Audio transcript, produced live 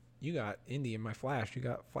You got Indie in my Flash. You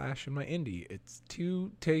got Flash in my Indie. It's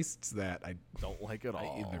two tastes that I Don't like at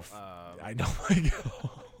all. I don't like at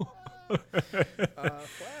all.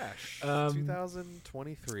 Flash,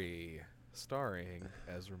 2023, starring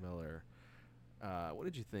Ezra Miller. What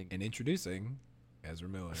did you think? And introducing Ezra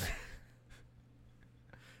Miller.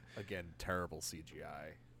 Again, terrible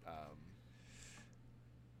CGI.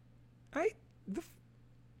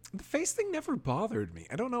 The face thing never bothered me.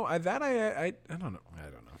 I don't know. I don't know.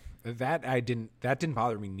 That didn't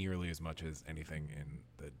bother me nearly as much as anything in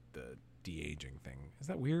the de-aging thing. Is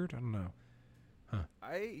that weird? I don't know. Huh.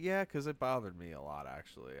 Because it bothered me a lot.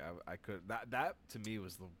 Actually, I could that to me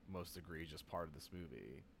was the most egregious part of this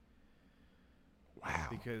movie. Wow.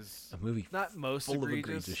 Because a movie not most full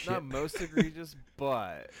egregious, of egregious not shit. most egregious,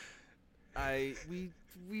 but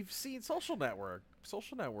we've seen Social Network.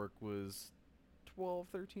 Social Network was 12,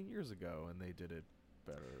 13 years ago, and they did it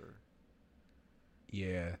better.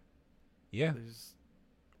 Yeah.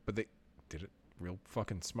 But they did it real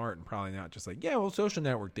fucking smart and probably not just like, yeah, well, Social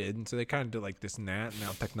Network did, and so they kind of did like this and that, and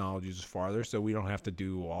now technology is farther, so we don't have to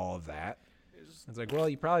do all of that. It's like, well,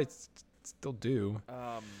 you probably still do.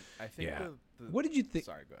 I think. Yeah. What did you think?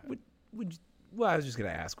 Sorry, go ahead. Well, I was just gonna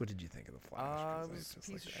ask, what did you think of the Flash? It was a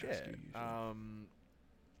piece of shit.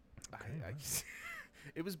 Okay.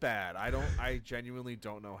 It was bad. I genuinely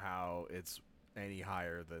don't know how it's any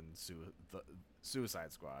higher than the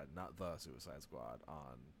Suicide Squad, not the Suicide Squad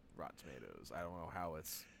on Rotten Tomatoes. I don't know how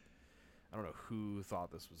it's. I don't know who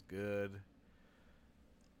thought this was good.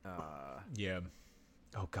 Yeah.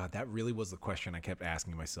 Oh God, that really was the question I kept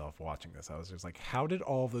asking myself watching this. I was just like, how did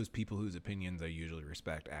all those people whose opinions I usually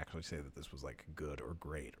respect actually say that this was like good or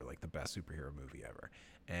great or like the best superhero movie ever?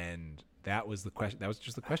 And that was the question. That was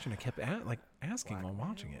just the question I kept asking while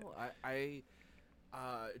watching it.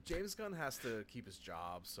 James Gunn has to keep his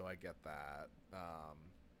job, so I get that.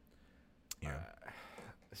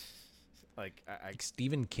 Like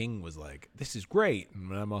Stephen King was like, "This is great,"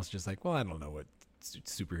 and I'm also just like, "Well, I don't know what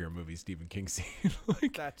superhero movie Stephen King seen."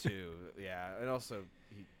 Like that too, yeah. And also,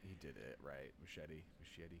 he did it right, Machete.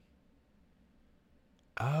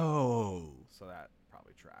 Oh, so that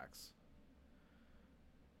probably tracks.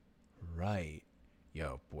 Right.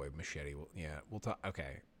 Yo, boy, Machete. We'll talk.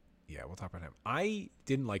 Okay. Yeah, we'll talk about him. I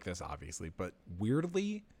didn't like this, obviously, but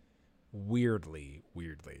weirdly,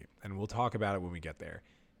 and we'll talk about it when we get there.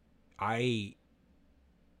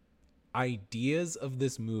 Ideas of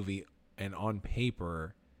this movie, and on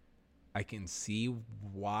paper, I can see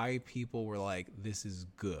why people were like, this is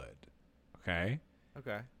good. Okay?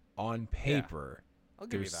 On paper,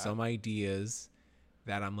 there's some ideas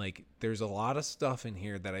that I'm like, there's a lot of stuff in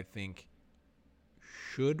here that I think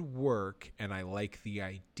should work and I like the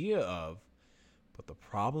idea of, but the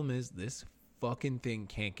problem is this fucking thing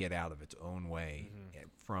can't get out of its own way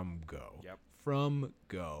from go. From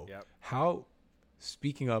go.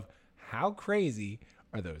 Speaking of, how crazy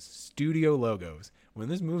are those studio logos? When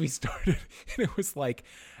this movie started, and it was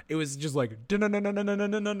just like, and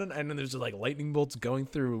then there's just like lightning bolts going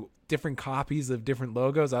through different copies of different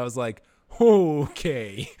logos. I was like,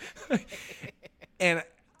 okay. And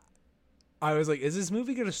I was like, is this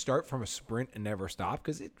movie going to start from a sprint and never stop?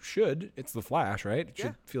 Because it should. It's the Flash, right? It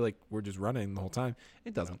should feel like we're just running the whole time.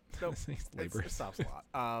 It doesn't. No, it's labor. It stops a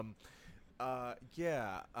lot.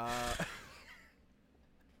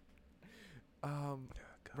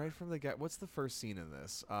 Right from the get. What's the first scene in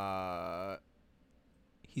this?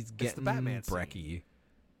 He's getting the Batman brekkie. scene.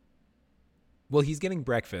 Well, he's getting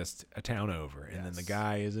breakfast a town over, and then the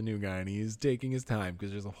guy is a new guy, and he's taking his time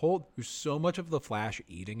because there's so much of the Flash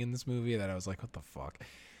eating in this movie that I was like, what the fuck?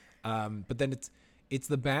 But then it's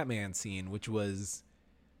the Batman scene, which was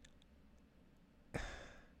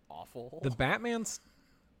awful. The Batman's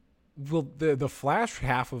the Flash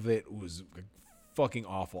half of it was fucking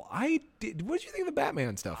awful. What did you think of the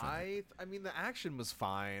Batman stuff? I mean, the action was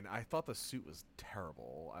fine. I thought the suit was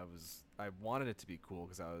terrible. I wanted it to be cool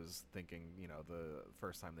because I was thinking, the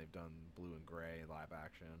first time they've done blue and gray live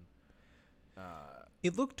action.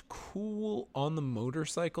 It looked cool on the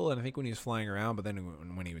motorcycle, and I think when he was flying around, but then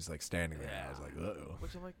when he was like standing there, I was like, uh-oh.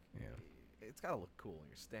 Which I'm like, it's gotta look cool when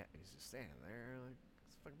he's just standing there, like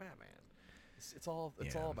it's fucking Batman. It's all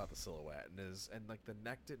about the silhouette and like the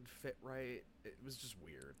neck didn't fit right. It was just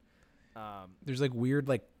weird. There's like weird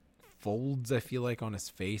like folds I feel like on his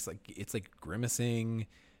face, like it's like grimacing.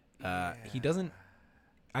 He doesn't.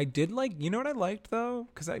 I did like, you know what I liked though,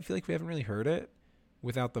 because I feel like we haven't really heard it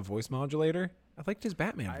without the voice modulator. I liked his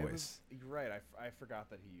Batman voice. You're right. I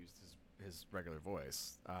forgot that he used his regular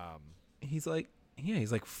voice. He's like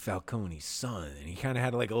Falcone's son, and he kind of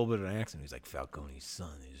had like a little bit of an accent. He's like Falcone's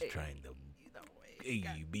son. He's trying to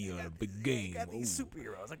Hey, be on a big game. I got these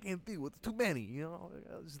superheroes. I can't deal with too many. You know,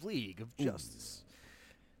 this League of Justice.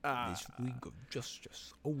 This League of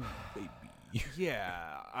Justice. Oh, baby.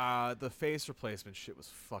 Yeah. The face replacement shit was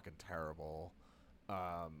fucking terrible.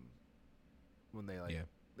 When they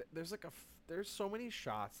there's like there's so many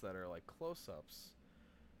shots that are like close-ups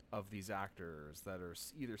of these actors that are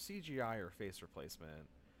either CGI or face replacement,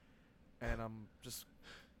 and I'm just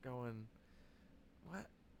going,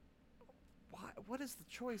 what is the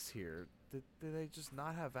choice here? Did they just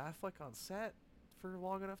not have Affleck on set for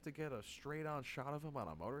long enough to get a straight-on shot of him on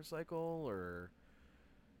a motorcycle, or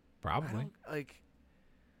probably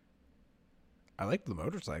I liked the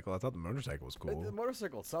motorcycle. I thought the motorcycle was cool. The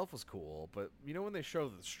motorcycle itself was cool, but you know when they show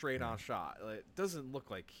the straight-on shot, it doesn't look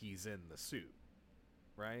like he's in the suit,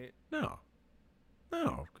 right? No,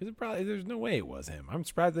 because there's no way it was him. I'm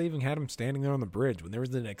surprised they even had him standing there on the bridge when there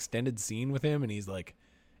was an extended scene with him and he's like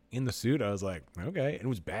in the suit. I was like, okay, and it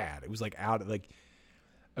was bad. It was like out like,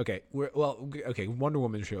 okay, Wonder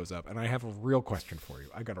Woman shows up, and I have a real question for you.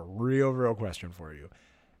 I got a real question for you.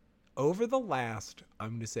 Over the last,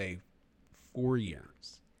 I'm going to say, 4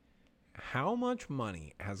 years, how much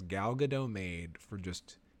money has Gal Gadot made for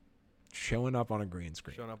just showing up on a green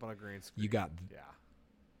screen? You got... Yeah.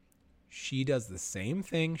 She does the same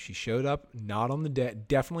thing. She showed up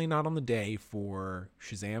definitely not on the day for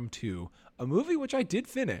Shazam 2, a movie which I did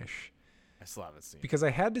finish. I still haven't seen. Because I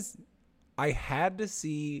had to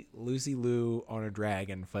see Lucy Liu on a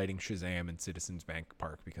dragon fighting Shazam in Citizens Bank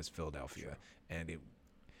Park because Philadelphia, and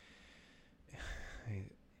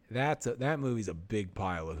that movie's a big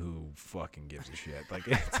pile of who fucking gives a shit. Like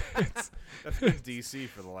it's that's been DC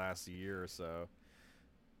for the last year or so.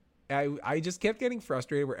 I just kept getting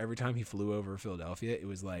frustrated where every time he flew over Philadelphia, it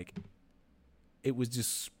was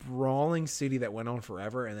just sprawling city that went on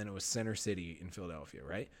forever, and then it was Center City in Philadelphia,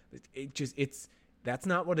 right? That's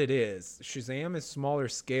not what it is. Shazam is smaller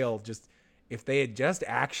scale. Just if they had just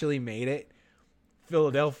actually made it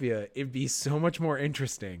Philadelphia, it'd be so much more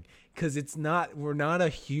interesting because we're not a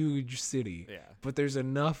huge city, but there's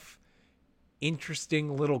enough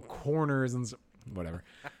interesting little corners and whatever.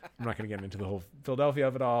 I'm not going to get into the whole Philadelphia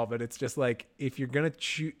of it all, but it's just like if you're going to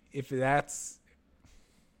choose,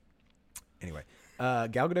 anyway. Gal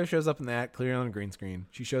Gadot shows up in that clearly on a green screen.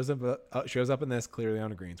 She shows up in this clearly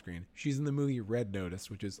on a green screen. She's in the movie Red Notice,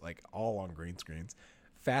 which is like all on green screens.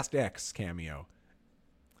 Fast X cameo.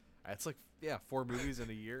 It's like 4 movies in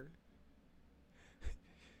a year.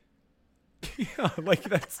 Yeah, like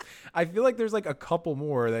I feel like there's like a couple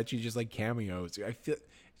more that she just like cameos.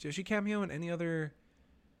 Does she cameo in any other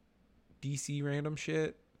DC random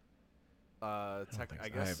shit? I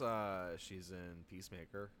guess she's in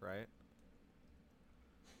Peacemaker, right?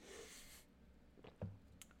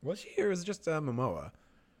 Was she here? Or was it just Momoa?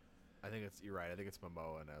 You're right. I think it's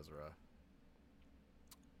Momoa and Ezra.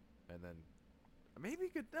 And then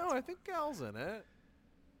I think Gal's in it.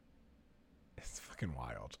 It's fucking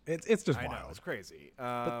wild. It's just wild. I know, it's crazy.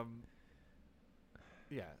 Yeah,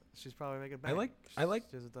 she's probably making bank. I like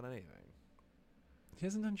she hasn't done anything. He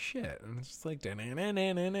hasn't done shit. And it's just like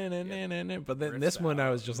but then this one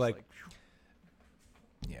I was just like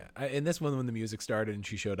yeah. In this one when the music started and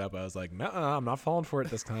she showed up, I was like, no, I'm not falling for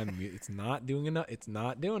it this time. It's not doing enough. It's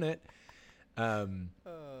not doing it. Oh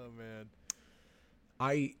man.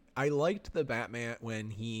 I liked the Batman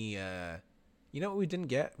when he you know what we didn't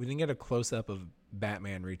get? We didn't get a close up of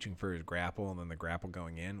Batman reaching for his grapple and then the grapple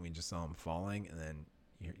going in. We just saw him falling and then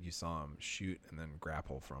you saw him shoot and then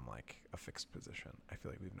grapple from like a fixed position. I feel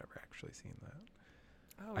like we've never actually seen that.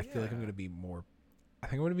 I feel like I'm going to be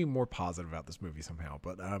more positive about this movie somehow,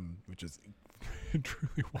 but which is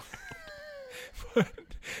truly wild. But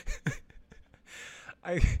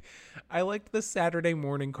I liked the Saturday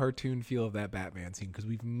morning cartoon feel of that Batman scene because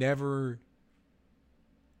we've never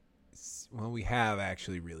we have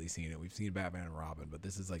actually really seen it. We've seen Batman and Robin, but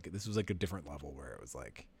this was like a different level where it was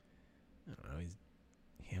like, I don't know,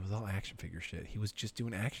 it was all action figure shit. He was just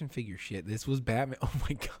doing action figure shit. This was Batman. Oh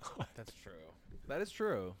my god. That's true. That is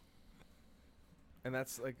true. And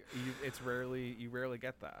that's like you rarely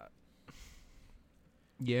get that.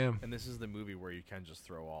 Yeah. And this is the movie where you can just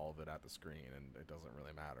throw all of it at the screen and it doesn't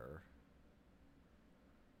really matter.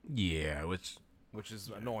 Yeah, which is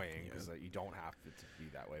annoying because you don't have it to be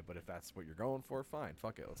that way. But if that's what you're going for, fine.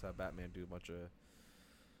 Fuck it. Let's have Batman do a bunch of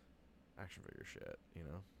action figure shit, you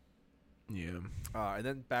know? Yeah. And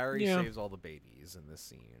then Barry saves all the babies in this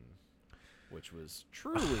scene, which was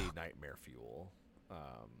truly nightmare fuel.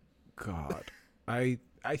 God. I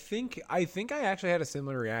think I actually had a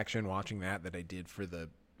similar reaction watching that I did for the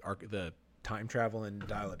time travel in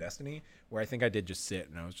Dial of Destiny, where I think I did just sit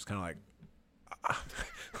and I was just kind of like,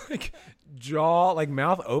 like jaw, like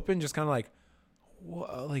mouth open, just kind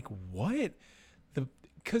of like what?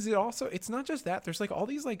 Because it's not just that. There's like all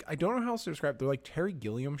these like I don't know how else to describe. They're like Terry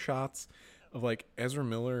Gilliam shots of like Ezra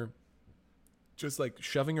Miller just like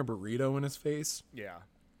shoving a burrito in his face. Yeah,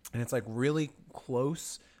 and it's like really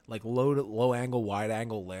close, like low angle, wide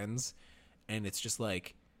angle lens, and it's just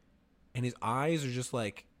like, and his eyes are just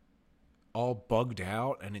like all bugged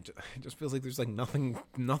out, and it just feels like there's like nothing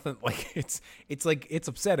like it's like it's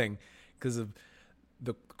upsetting because of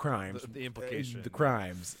the crimes, the implication, the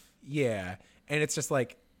crimes. Yeah, and it's just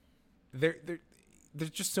like there's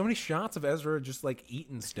just so many shots of Ezra just like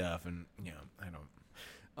eating stuff, and I don't.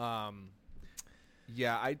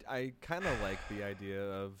 Yeah, I kind of like the idea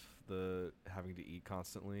of the having to eat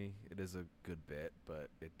constantly. It is a good bit, but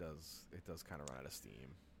it does kind of run out of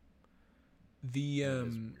steam. It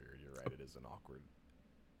is weird. You're right. It is an awkwardly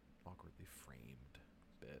framed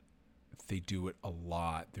bit. They do it a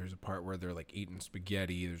lot. There's a part where they're like eating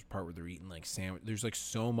spaghetti. There's a part where they're eating like sandwich. There's like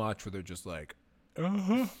so much where they're just like,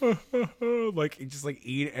 like just like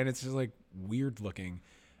eat, and it's just like weird looking.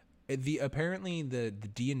 Apparently the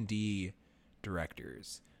D&D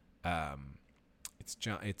directors, it's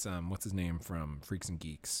what's his name from Freaks and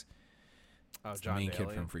Geeks? Oh, it's John the main Daly?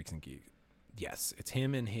 kid from Freaks and Geeks. Yes, it's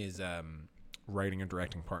him and his writing and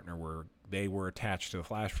directing partner they were attached to the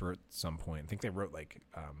Flash for at some point. I think they wrote like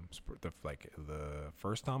the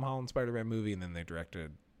first Tom Holland Spider-Man movie, and then they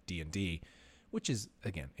directed D&D, which is,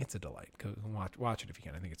 again, it's a delight. Go watch it if you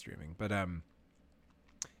can. I think it's streaming. But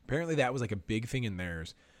apparently that was like a big thing in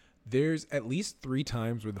theirs. There's at least 3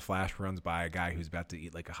 times where the Flash runs by a guy who's about to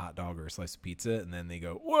eat like a hot dog or a slice of pizza, and then they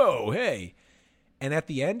go, "Whoa, hey!" And at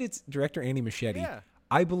the end, it's director Andy Muschietti. Yeah.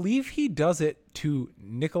 I believe he does it to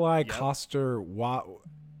Nikolai Coster.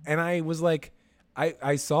 And I was like,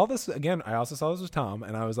 I saw this again. I also saw this with Tom,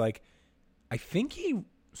 and I was like, I think he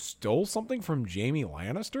stole something from Jamie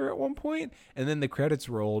Lannister at one point, and then the credits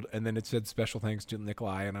rolled, and then it said special thanks to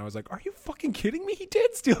Nikolai, and I was like, are you fucking kidding me? He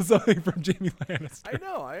did steal something from Jamie Lannister. I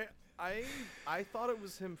know. I thought it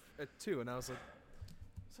was him too, and I was like,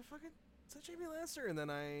 is that Jamie Lannister? And then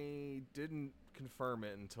I didn't confirm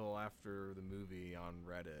it until after the movie on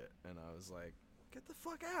Reddit, and I was like, get the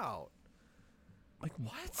fuck out. Like,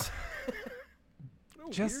 what?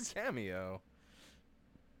 Weird cameo.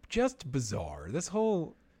 Just bizarre. This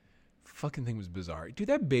whole fucking thing was bizarre. Dude,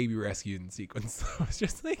 that baby rescuing sequence was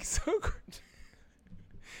just like so great.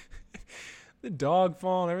 The dog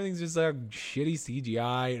falling, everything's just like shitty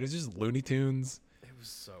CGI. It was just Looney Tunes. It was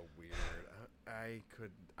so weird. I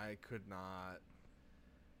could not.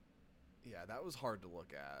 Yeah, that was hard to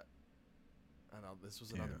look at. I know this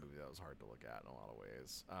was another movie that was hard to look at in a lot of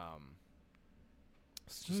ways.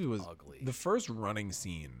 It's just ugly. The first running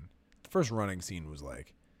scene was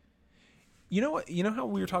like, you know what? You know how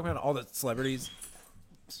we were talking about all the celebrities?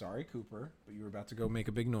 Sorry, Cooper, but you were about to go make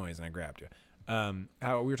a big noise, and I grabbed you.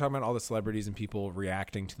 How we were talking about all the celebrities and people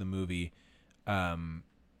reacting to the movie, and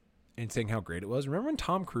saying how great it was. Remember when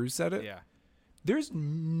Tom Cruise said it? Yeah. There's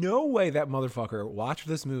no way that motherfucker watched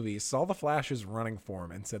this movie, saw the Flashes running for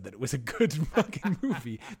him, and said that it was a good fucking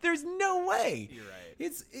movie. There's no way. You're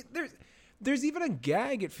right. There's even a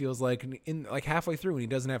gag, it feels like, in like halfway through when he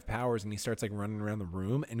doesn't have powers and he starts like running around the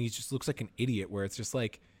room and he just looks like an idiot, where it's just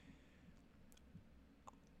like,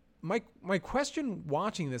 my question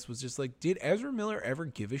watching this was just like, did Ezra Miller ever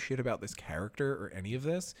give a shit about this character or any of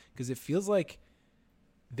this? Because it feels like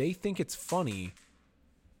they think it's funny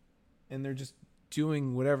and they're just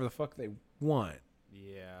doing whatever the fuck they want.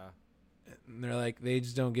 Yeah. And they're like, they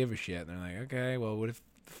just don't give a shit. And they're like, okay, well, what if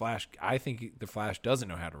I think the Flash doesn't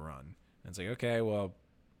know how to run. And it's like, okay, well,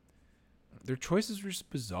 their choices were just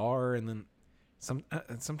bizarre. And then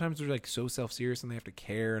sometimes they're like so self-serious and they have to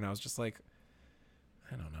care. And I was just like,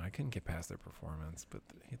 I don't know. I couldn't get past their performance, but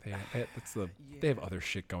they have other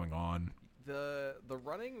shit going on. The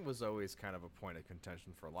running was always kind of a point of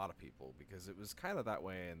contention for a lot of people because it was kind of that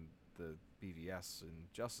way in the BVS and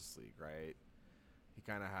Justice League, right? He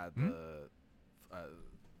kind of had the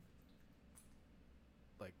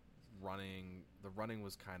running. The running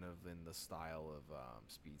was kind of in the style of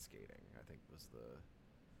speed skating, I think was the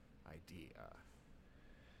idea.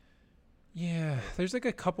 Yeah, there's like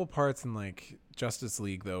a couple parts in like Justice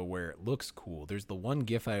League though where it looks cool. There's the one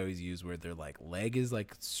GIF I always use where their like leg is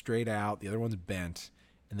like straight out, the other one's bent,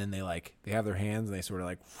 and then they have their hands and they sort of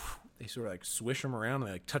like swish them around and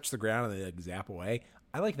they like touch the ground and they like zap away.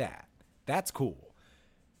 I like that. That's cool.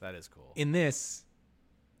 That is cool. In this,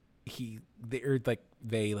 they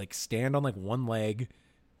stand on like one leg,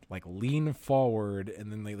 like lean forward,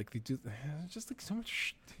 and then they do just like so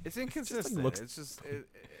much. It's inconsistent. It's just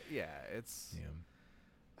yeah.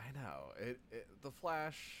 I know the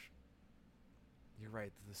Flash. You're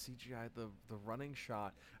right. The CGI, the running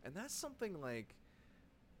shot, and that's something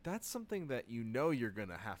that you're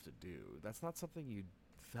gonna have to do. That's not something you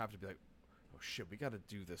have to be like, oh shit, we got to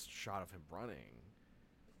do this shot of him running.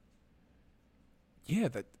 Yeah,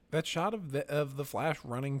 that shot of the Flash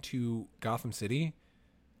running to Gotham City,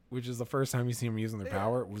 which is the first time you see him using their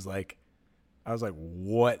power, was like, I was like,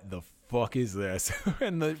 what the fuck is this?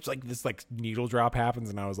 And there's like this like needle drop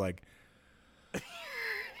happens, and I was like,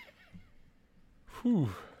 whew.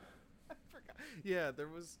 I forgot. Yeah, there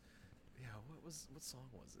was. Yeah, what song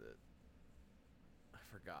was it? I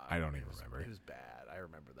forgot. I don't even remember. It was bad. I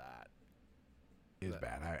remember that. It was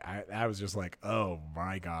bad. I was just like, oh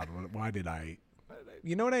my god, why did I?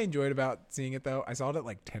 You know what I enjoyed about seeing it though? I saw it at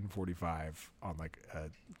like 10:45 on like a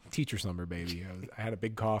teacher summer, baby. I had a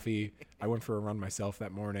big coffee. I went for a run myself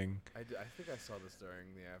that morning. I think I saw this during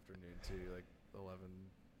the afternoon too, like 11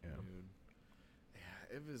 noon.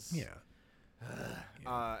 Yeah, it was. Yeah.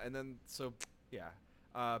 And then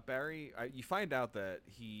Barry, you find out that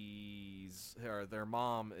their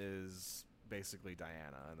mom is basically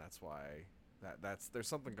Diana, and that's why there's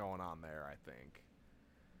something going on there. I think.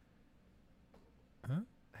 Huh?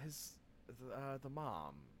 The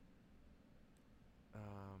mom,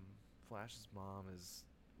 Flash's mom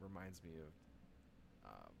reminds me of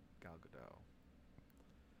Gal Gadot.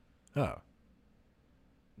 Oh.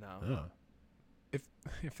 No. Oh.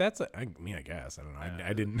 If that's I guess I don't know.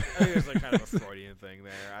 I didn't. I think there's like kind of a Freudian thing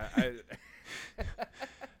there.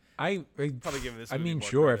 I probably give this. I mean,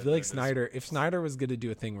 sure. I feel like if Snyder was gonna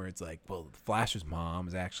do a thing where it's like, well, Flash's mom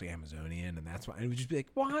is actually Amazonian, and that's why, it would just be like,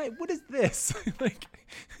 why? What is this? Like,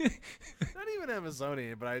 not even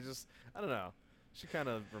Amazonian, but I don't know. She kind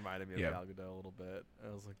of reminded me of Gal Gadot a little bit.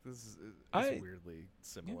 I was like, this is weirdly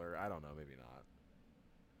similar. I don't know, maybe not.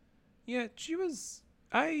 Yeah, she was.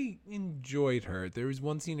 I enjoyed her. There was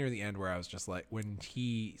one scene near the end where I was just like, when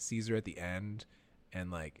he sees her at the end,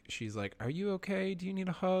 and like she's like, "Are you okay? Do you need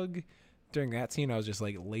a hug?" During that scene, I was just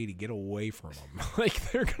like, "Lady, get away from him! Like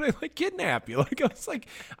they're gonna like kidnap you." Like I was like,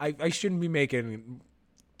 I shouldn't be making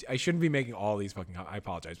all these fucking. I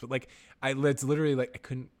apologize, but like it's literally like I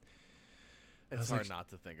couldn't. It's hard not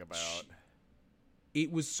to think about.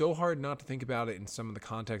 It was so hard not to think about it in some of the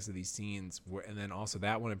context of these scenes, and then also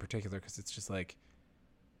that one in particular, because it's just like,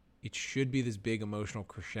 it should be this big emotional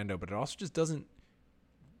crescendo, but it also just doesn't.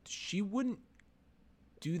 She wouldn't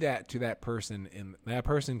do that to that person, and that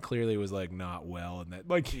person clearly was like not well, and that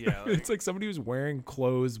like, it's like somebody who's wearing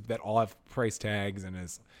clothes that all have price tags and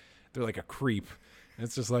they're like a creep, and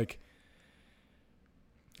it's just like,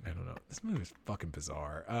 I don't know. This movie is fucking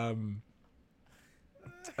bizarre.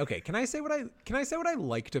 Okay, can I say what I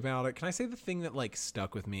liked about it? Can I say the thing that like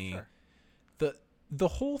stuck with me? Sure. The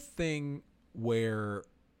whole thing where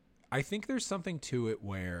I think there's something to it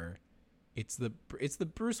where it's the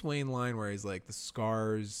Bruce Wayne line where he's like, the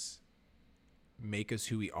scars make us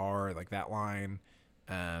who we are, like that line.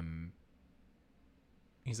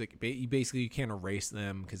 He's like, basically you can't erase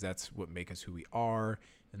them because that's what make us who we are.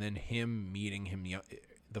 And then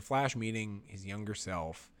the Flash meeting his younger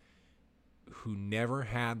self, who never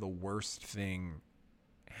had the worst thing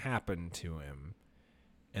happen to him,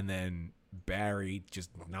 and then Barry just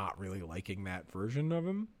not really liking that version of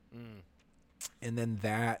him. And then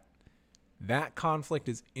that conflict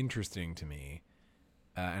is interesting to me,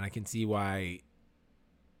 and I can see why.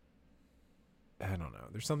 I don't know.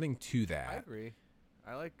 There's something to that. I agree.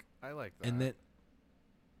 I like that.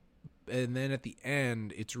 And then at the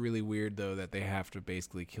end, it's really weird though that they have to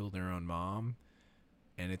basically kill their own mom,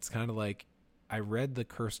 and it's kind of like, I read the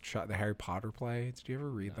Cursed Child, the Harry Potter play. Did you ever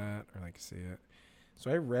read that or like see it? So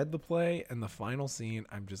I read the play, and the final scene.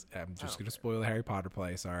 I'm just gonna spoil the Harry Potter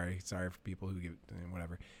play. Sorry for people who give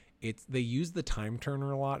whatever. They use the time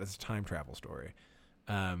turner a lot as a time travel story,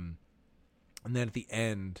 and then at the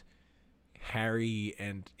end, Harry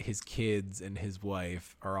and his kids and his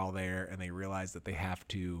wife are all there, and they realize that they have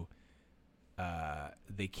to.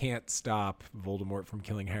 They can't stop Voldemort from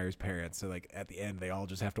killing Harry's parents. So like at the end, they all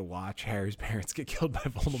just have to watch Harry's parents get killed by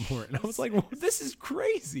Voldemort. And I was like, well, this is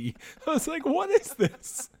crazy. I was like, what is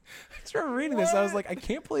this? I started reading this. I was like, I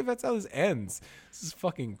can't believe that's how this ends. This is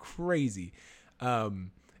fucking crazy.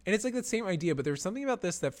 And it's like the same idea, but there was something about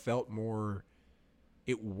this that felt more,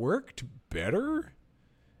 it worked better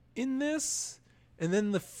in this. And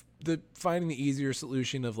then the finding the easier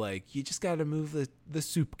solution of like, you just got to move the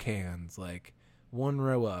soup cans like one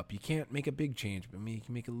row up. You can't make a big change, but you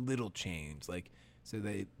can make a little change. Like so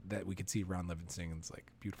that we could see Ron Livingston's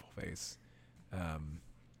like beautiful face. I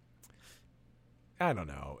don't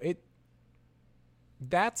know.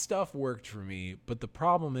 That stuff worked for me, but the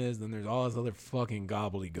problem is then there's all this other fucking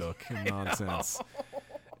gobbledygook and nonsense.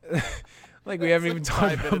 Like we haven't even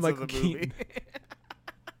talked about Michael Keaton.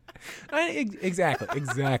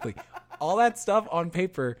 Exactly. All that stuff on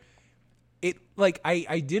paper, it like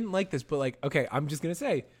I didn't like this, but like okay, I'm just gonna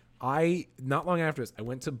say not long after this I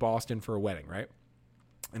went to Boston for a wedding, right?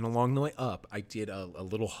 And along the way up, I did a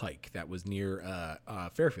little hike that was near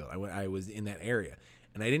Fairfield. I was in that area.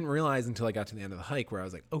 And I didn't realize until I got to the end of the hike where I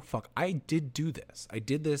was like, oh, fuck, I did do this. I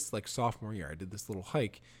did this like sophomore year. I did this little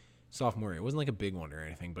hike sophomore year. It wasn't like a big one or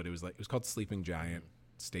anything, but it was called Sleeping Giant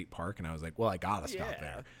State Park. And I was like, well, I got to stop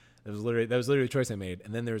there. That was literally the choice I made.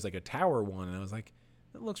 And then there was like a tower one. And I was like,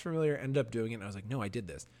 that looks familiar. Ended up doing it. And I was like, no, I did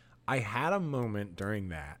this. I had a moment during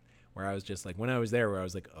that where I was just like, when I was there, where I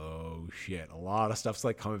was like, oh, shit, a lot of stuff's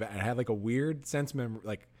like coming back. And I had like a weird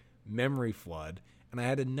memory flood. And I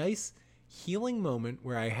had a nice healing moment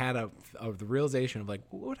where I had the realization of like,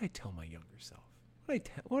 what would I tell my younger self? What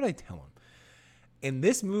would I tell him? In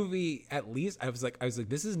this movie, at least I was like,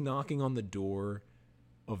 this is knocking on the door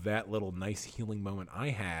of that little nice healing moment I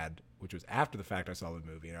had, which was after the fact I saw the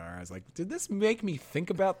movie. And I was like, did this make me think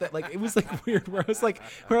about that? Like, it was like weird where I was like,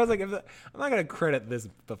 I'm not going to credit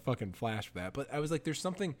the fucking Flash for that. But I was like, there's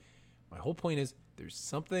something, my whole point is there's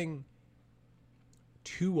something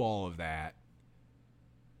to all of that.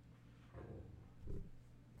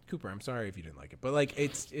 Cooper, I'm sorry if you didn't like it, but like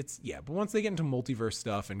it's but once they get into multiverse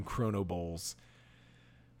stuff and Chrono Bowls,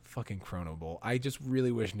 fucking Chrono Bowl, I just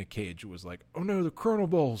really wish Nick Cage was like, oh no, the Chrono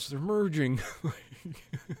Bowls, they're merging.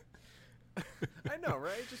 I know,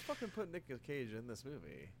 right? Just fucking put Nick Cage in this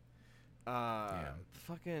movie.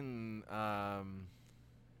 Fucking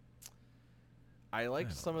I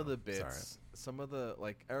liked some of the bits. Sorry. Some of the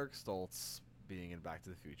like Eric Stoltz being in Back to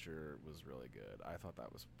the Future was really good. I thought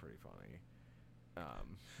that was pretty funny.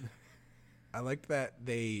 I liked that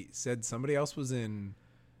they said someone else was in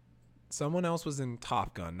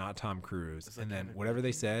Top Gun, not Tom Cruise, and then whatever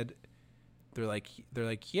they said, they're like,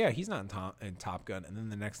 yeah, he's not in Top Gun, and then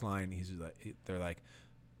the next line, they're like,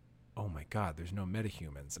 oh my god, there's no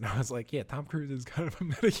metahumans, and I was like, yeah, Tom Cruise is kind of a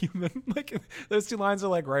metahuman. Like those two lines are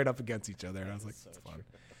like right up against each other, and I was like, that's fun.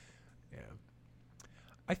 Yeah,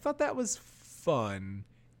 I thought that was fun.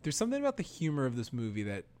 There's something about the humor of this movie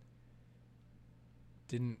that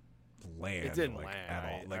didn't land. It didn't land at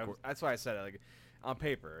all. Like that's why I said it. Like on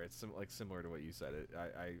paper, it's similar to what you said.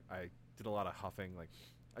 I did a lot of huffing. Like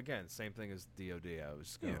again, same thing as DOD. I was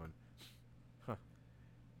just going,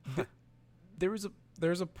 huh. There was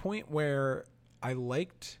a point where I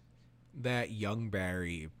liked that young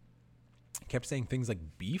Barry kept saying things like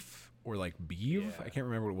beef or like beeve. Yeah. I can't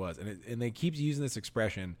remember what it was, and they keep using this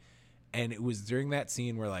expression, and it was during that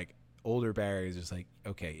scene where like older Barry is just like,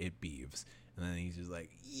 okay, it beeves. And then he's just like,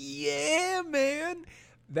 yeah, man.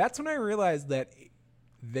 That's when I realized that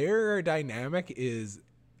their dynamic is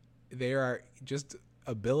they are just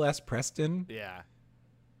a Bill S. Preston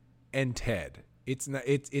and Ted. It's not.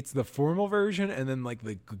 It's the formal version and then like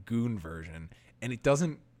the goon version, and it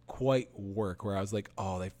doesn't quite work. Where I was like,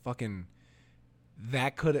 oh, they fucking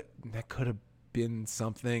that could have been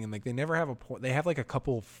something, and like they never have a point. They have like a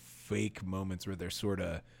couple fake moments where they're sort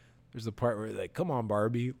of. There's a part where they're like, come on,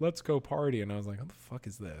 Barbie, let's go party. And I was like, what the fuck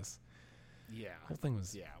is this? Yeah. The whole thing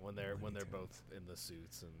was when they're both in the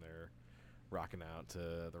suits and they're rocking out to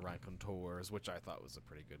the Raconteurs, which I thought was a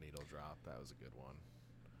pretty good needle drop. That was a good one.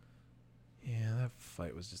 Yeah, that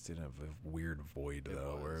fight was just in a weird void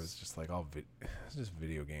where it was just like it was just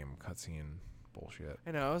video game cutscene bullshit.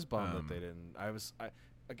 I know, I was bummed that they didn't.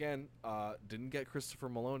 Didn't get Christopher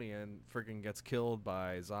Maloney and friggin' gets killed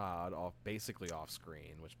by Zod basically off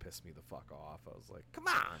screen, which pissed me the fuck off. I was like, come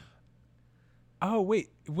on. Oh, wait.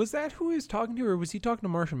 Was that who he was talking to, or was he talking to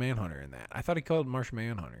Martian Manhunter in that? I thought he called Martian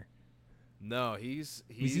Manhunter. No, he's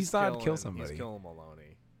kill somebody. He's killing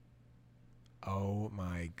Maloney. Oh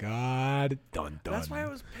my god. Dun dun. That's why I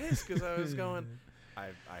was pissed, because I was going,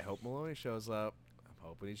 I hope Maloney shows up. I'm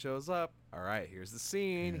hoping he shows up. All right, here's the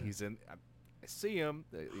scene. Yeah. He's in... I see him.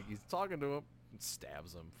 He's talking to him and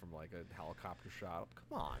stabs him from like a helicopter shot.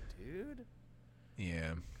 Come on, dude.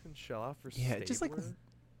 Yeah. Couldn't shell out for Stabler. Just like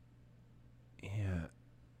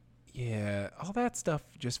yeah. All that stuff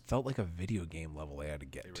just felt like a video game level they had to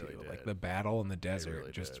get to. Really like the battle in the desert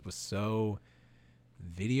really was so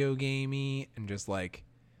video gamey and just like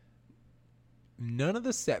none of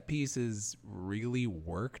the set pieces really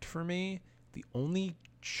worked for me. The only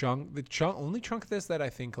chunk of this that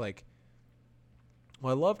I think like.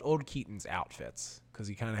 Well, I loved old Keaton's outfits because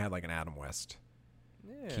he kind of had like an Adam West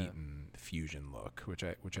Keaton fusion look, which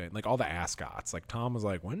I like. All the ascots, like Tom was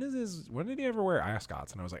like, when did he ever wear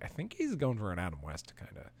ascots? And I was like, I think he's going for an Adam West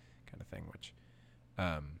kind of thing, which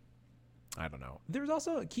I don't know. There's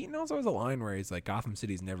also Keaton also has a line where he's like, Gotham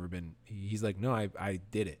City's never been, he's like, no, I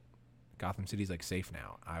did it, Gotham City's like safe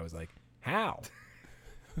now. I was like, how?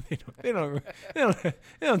 they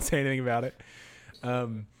don't say anything about it.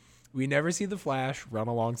 We never see the Flash run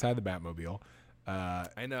alongside the Batmobile.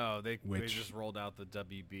 I know they just rolled out the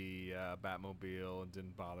WB Batmobile and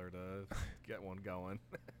didn't bother to get one going.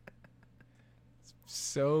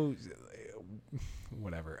 So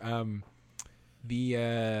whatever. I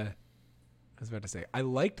was about to say, I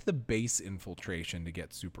liked the base infiltration to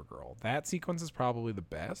get Supergirl. That sequence is probably the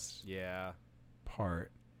best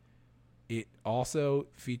part. It also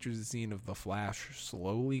features a scene of the Flash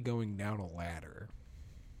slowly going down a ladder,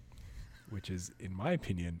 which is, in my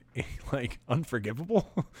opinion, like unforgivable.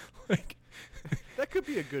 Like that could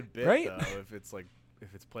be a good bit, right? Though, if it's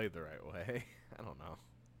played the right way. I don't know.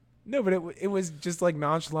 No, but it was just like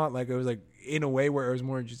nonchalant. Like it was like in a way where it was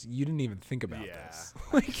more just you didn't even think about this.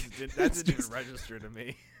 Like that didn't even register to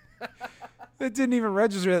me. It didn't even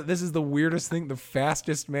register that this is the weirdest thing. The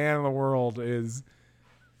fastest man in the world is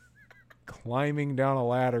climbing down a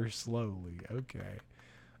ladder slowly. Okay.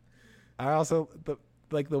 I also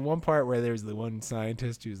the one part where there's the one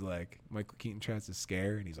scientist who's like Michael Keaton tries to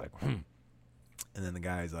scare and he's like, and then the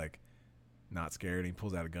guy's like not scared and he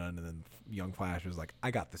pulls out a gun and then young Flash is like,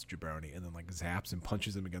 I got this jabroni, and then like zaps and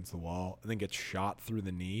punches him against the wall and then gets shot through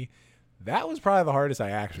the knee. That was probably the hardest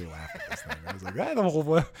I actually laughed at this thing. I was like, that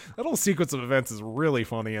whole sequence of events is really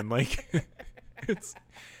funny and like it's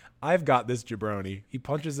I've got this jabroni. He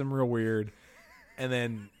punches him real weird and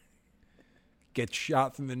then gets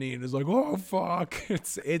shot through the knee and is like, oh fuck.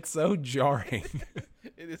 It's so jarring.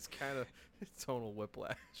 It is kind of tonal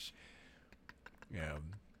whiplash. Yeah.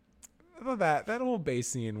 I thought that whole base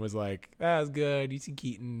scene was like, that was good. You see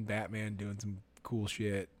Keaton, Batman doing some cool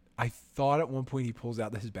shit. I thought at one point he pulls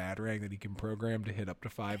out his batarang that he can program to hit up to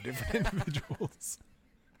 5 different individuals.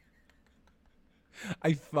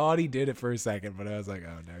 I thought he did it for a second, but I was like,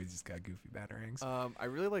 oh no, he's just got goofy batarangs. I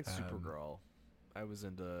really like Supergirl. I was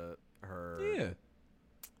into her. Yeah.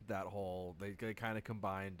 That whole they kind of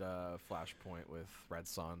combined Flashpoint with Red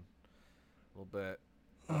Sun a little bit.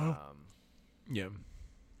 Yeah.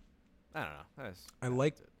 I don't know. I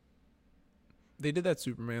liked it. They did that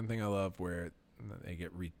Superman thing I love where they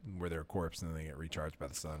get where they're a corpse and then they get recharged by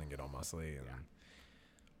the sun and get all muscly. And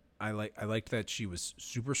I liked that she was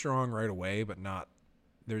super strong right away, but not.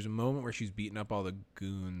 There's a moment where she's beating up all the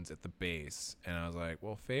goons at the base, and I was like,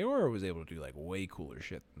 well, Feora was able to do like way cooler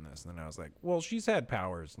shit than this. And then I was like, well, she's had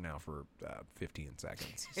powers now for 15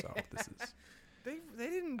 seconds, so this is. They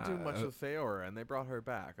didn't do much with Feora, and they brought her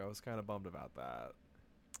back. I was kind of bummed about that.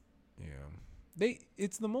 Yeah,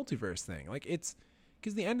 it's the multiverse thing. Like it's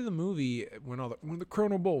because the end of the movie when the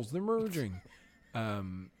Chrono Bulls they're merging,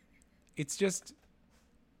 it's just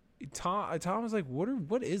Tom was like,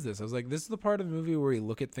 what is this? I was like, this is the part of the movie where we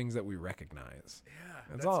look at things that we recognize. Yeah,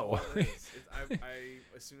 that's all it was. I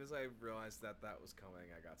as soon as I realized that was coming,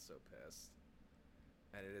 I got so pissed,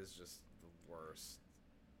 and it is just the worst.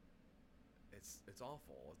 It's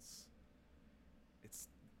awful. It's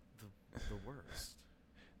the worst.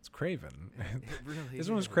 It's Craven. It really this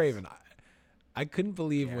one was is. Craven. I couldn't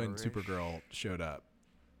believe when Supergirl showed up.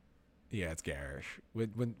 Yeah, it's garish.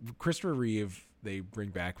 When Christopher Reeve, they bring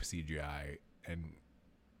back CGI and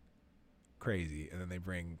crazy, and then they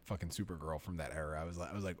bring fucking Supergirl from that era. I was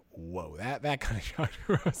like, whoa, that kind of shocked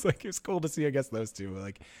me. I was like, it was cool to see. I guess those two,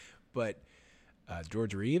 like, but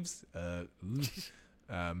George Reeves,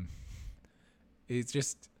 it's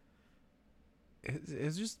just.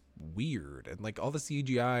 It's just weird, and like all the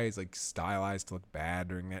CGI is like stylized to look bad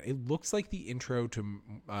during that. It looks like the intro to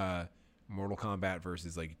Mortal Kombat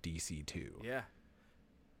versus like DC 2. Yeah.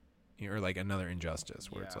 Or like another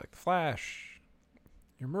Injustice where it's like Flash,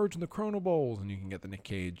 you're merging the Chrono Bowls, and you can get the Nick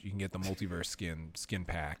Cage, you can get the multiverse skin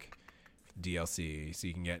pack DLC, so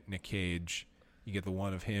you can get Nick Cage. You get the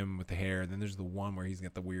one of him with the hair. Then there's the one where he's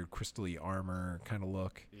got the weird crystal-y armor kind of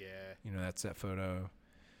look. Yeah. You know, that set photo.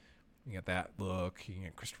 You get that look. You can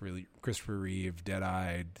get Christopher Reeve,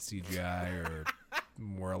 dead-eyed CGI, or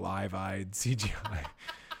more alive-eyed CGI.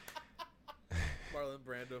 Marlon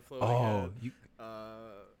Brando floating.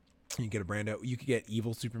 You get a Brando. You could get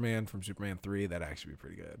evil Superman from Superman 3. That'd actually be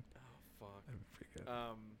pretty good. Oh fuck. That'd be pretty good.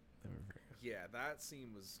 Yeah, that scene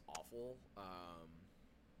was awful.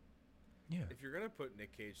 Yeah. If you're gonna put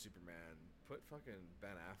Nick Cage Superman, put fucking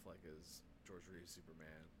Ben Affleck as George Reeves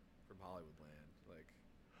Superman from Hollywoodland. Like.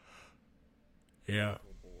 Yeah.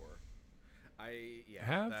 Bore. I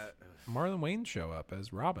Have Marlon Wayne show up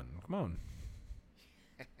as Robin. Come on.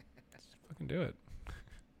 Just fucking do it.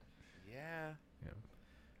 Yeah.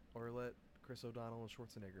 Or let Chris O'Donnell and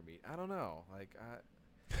Schwarzenegger meet. I don't know. Like,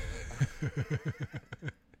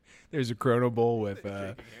 there's a Chrono Bowl with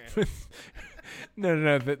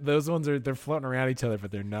no. Those ones they're floating around each other,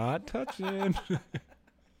 but they're not touching.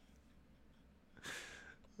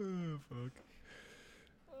 Oh fuck.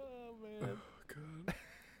 Oh man. Oh god.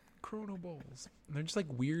 Chrono Bowls. And they're just like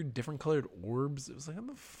weird, different colored orbs. It was like, what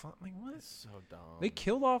the fuck? Like, what? It's so dumb. They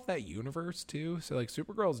killed off that universe too. So like,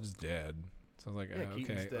 Supergirl's just dead. So I was like, okay,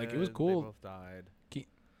 Keaton's like dead. it was cool. They both died.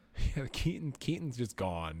 Keaton's just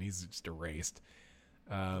gone. He's just erased.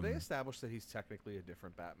 Did they establish that he's technically a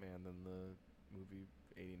different Batman than the movie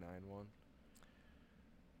 '89 one?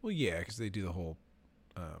 Well, yeah, because they do the whole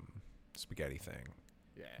spaghetti thing.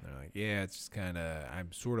 Yeah. And they're like, yeah, it's just kind of,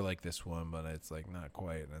 I'm sort of like this one, but it's like not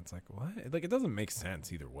quite. And it's like, what? Like, it doesn't make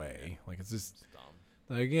sense either way. Like, it's just It's dumb.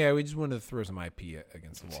 like, yeah, we just wanted to throw some IP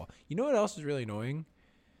against the wall. You know what else is really annoying?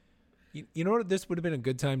 You know what this would have been a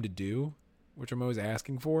good time to do, which I'm always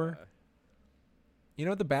asking for? You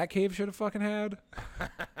know what the Batcave should have fucking had?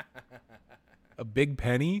 A big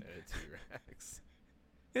penny And a T-Rex.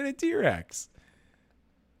 and a T-Rex.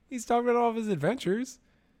 He's talking about all of his adventures.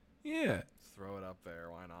 Yeah. Just throw it up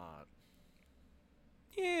there. Why not?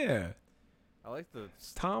 Yeah. I like the...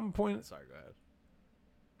 Tom pointed... Sorry, go ahead.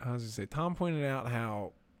 I was going to say, Tom pointed out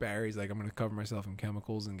how Barry's like, I'm going to cover myself in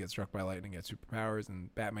chemicals and get struck by lightning, get superpowers,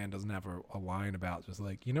 and Batman doesn't have a line about just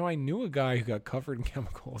like, you know, I knew a guy who got covered in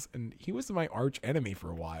chemicals, and he was my arch enemy for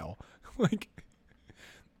a while. Like,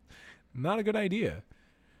 not a good idea.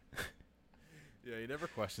 Yeah, he never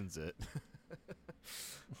questions it.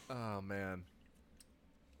 Oh, man.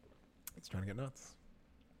 It's trying to get nuts.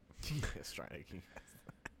 It's trying to get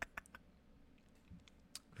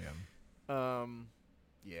Yeah.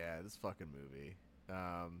 Yeah, this fucking movie.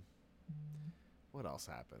 What else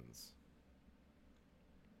happens?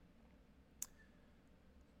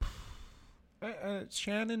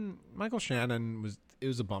 Michael Shannon it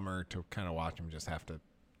was a bummer to kind of watch him just have to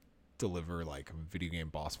deliver like a video game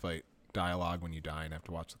boss fight dialogue when you die and have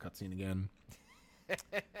to watch the cutscene again. It's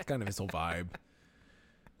kind of his whole vibe.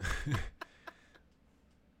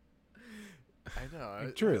 I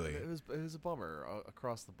know. Truly. It was a bummer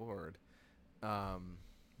across the board. Yeah.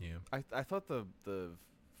 I thought the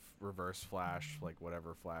reverse flash, like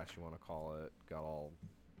whatever flash you want to call it, got all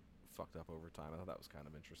fucked up over time. I thought that was kind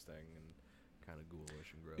of interesting and kind of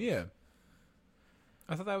ghoulish and gross. Yeah.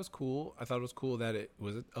 I thought that was cool. I thought it was cool that it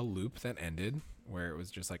was a loop that ended where it was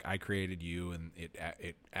just like, I created you and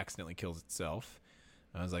it accidentally kills itself.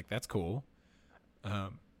 I was like, that's cool.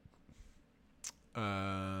 But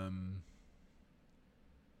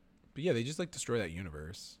yeah, they just like destroy that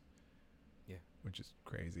universe. Yeah. Which is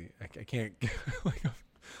crazy. I can't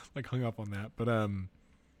like hung up on that. But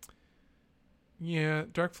yeah,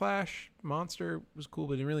 Dark Flash monster was cool,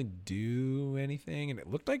 but didn't really do anything. And it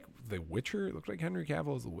looked like The Witcher. It looked like Henry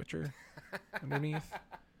Cavill as The Witcher underneath.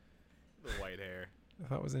 The white hair. I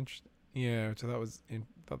thought was interesting. Yeah, so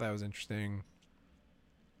thought that was interesting.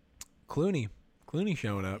 Clooney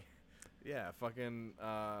showing up. Yeah, fucking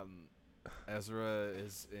Ezra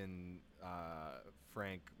is in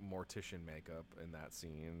Frank Mortician makeup in that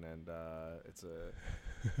scene, and it's a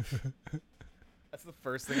that's the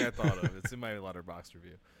first thing I thought of. It's in my Letterboxd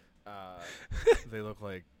review. They look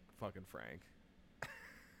like fucking Frank.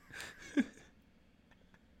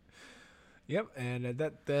 Yep, and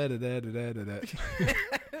that.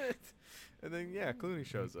 And then Clooney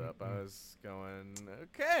shows up. I was going,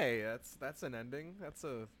 okay, that's an ending. That's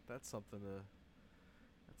an ending.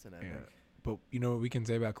 Yeah. But you know what we can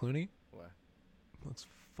say about Clooney? What? Looks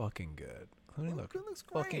fucking good. Clooney looks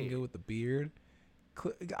fucking great. good with the beard.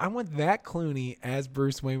 I want that Clooney as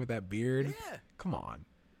Bruce Wayne with that beard. Yeah. Come on.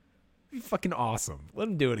 Be fucking awesome. Let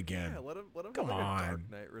him do it again. Yeah, let him Come do like on. a Dark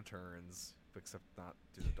Knight Returns, except not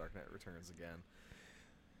do the Dark Knight Returns again.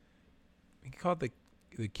 We can call it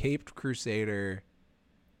the Caped Crusader.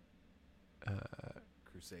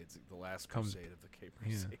 Crusades, the last crusade of the Cape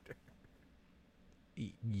Crusader.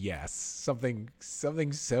 Yes, something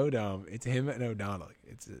so dumb. It's him and O'Donnell.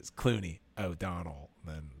 It's Clooney, O'Donnell.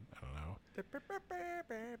 Then I don't know.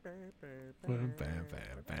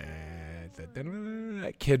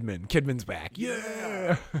 Kidman's back.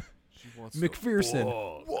 Yeah. She wants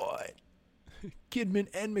McPherson. What? Kidman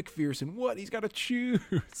and McPherson. What? He's got to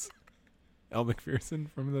choose. Elle McPherson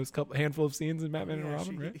from those handful of scenes in Batman and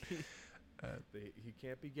Robin, right? He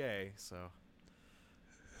can't be gay, so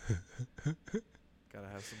gotta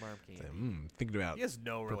have some arm candy. Thinking about He has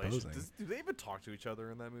no proposing. relation. Do they even talk to each other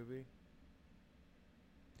in that movie?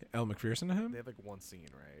 Elle Macpherson to him? They have like one scene,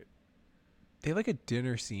 right? They have like a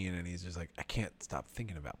dinner scene, and he's just like, I can't stop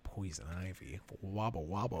thinking about poison ivy. Wobble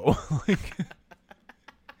wobble. Like,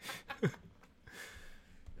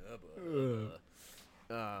 Yeah.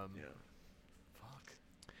 Fuck.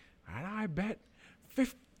 And I bet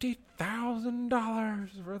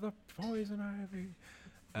 $50,000 for the poison ivy.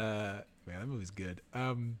 Man, that movie's good.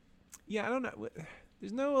 Yeah, I don't know.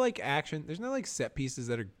 There's no like action. There's no like set pieces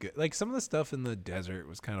that are good. Like some of the stuff in the desert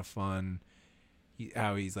was kind of fun.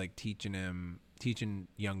 How he's like teaching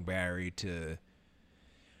young Barry to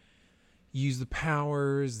use the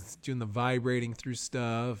powers, doing the vibrating through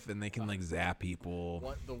stuff, and they can like zap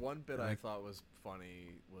people. The one bit I thought was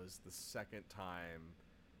funny was the second time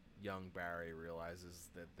young Barry realizes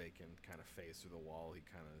that they can kind of phase through the wall. He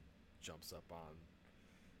kind of jumps up on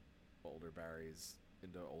older Barry's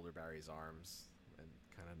arms and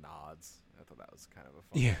kind of nods. I thought that was kind of a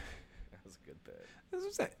fun. Yeah, that was a good bit.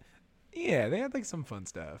 Yeah, they had like some fun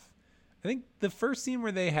stuff. I think the first scene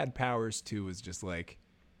where they had powers too was just like,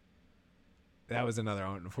 that was another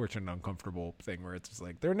unfortunate, uncomfortable thing where it's just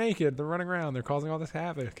like they're naked, they're running around, they're causing all this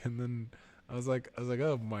havoc, and then I was like,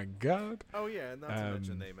 oh my god. Oh yeah, and not to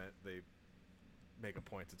mention they make a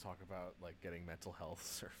point to talk about like getting mental health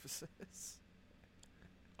services.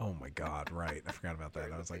 Oh my god, right? I forgot about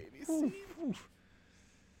that. I was like,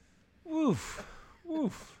 woof.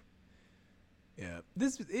 Yeah.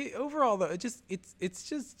 Overall though,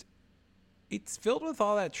 it's filled with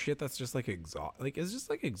all that shit that's just like it's just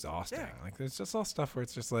like exhausting. Yeah. Like there's just all stuff where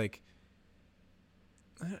it's just like,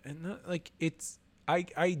 and not, like it's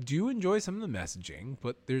I do enjoy some of the messaging,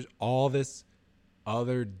 but there's all this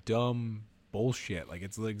other dumb bullshit. Like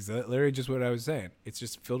it's like literally just what I was saying. It's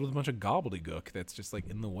just filled with a bunch of gobbledygook that's just like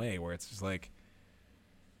in the way, where it's just like,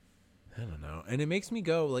 I don't know. And it makes me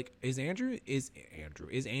go like, is Andy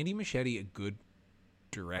Muschietti a good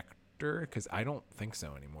director? Because I don't think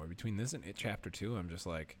so anymore. Between this and It Chapter 2, I'm just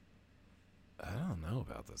like, I don't know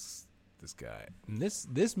about this guy. And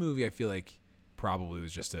this movie, I feel like probably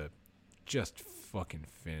was just fucking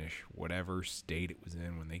finish whatever state it was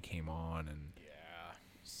in when they came on, and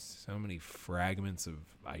so many fragments of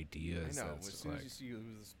ideas. I know. As soon as you see, it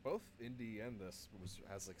was both indie and this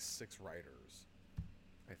has like 6 writers,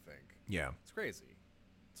 I think. Yeah, it's crazy.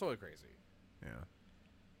 It's totally crazy. Yeah.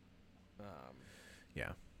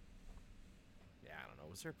 Yeah. Yeah, I don't know.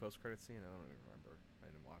 Was there a post-credit scene? I don't even remember. I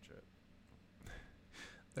didn't watch it.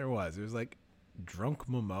 There was. It was like drunk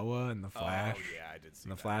Momoa and the Flash. Oh, yeah, I did see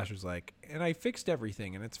and the that. Flash was like, and I fixed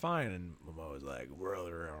everything and it's fine. And Momoa was like,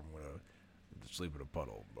 brother, I'm going to sleep in a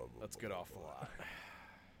puddle. Blah, blah, Let's blah, get off blah. the lot.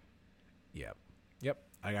 Yep.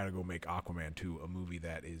 I got to go make Aquaman 2 a movie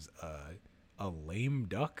that is a lame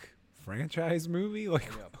duck franchise movie. Like,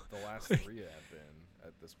 the last 3 have been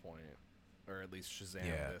at this point. Or at least Shazam,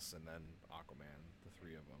 this, and then Aquaman, the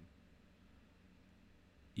 3 of them.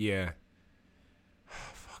 Yeah.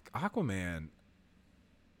 Fuck, Aquaman.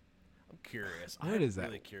 I'm curious. I'm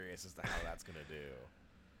really curious as to how that's going to do.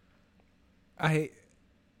 I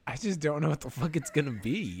just don't know what the fuck it's going to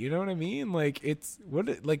be. You know what I mean? Like, it's...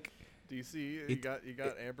 like... Do you see? You got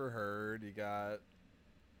Amber Heard. You got...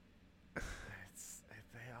 They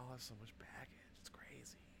all have so much baggage. It's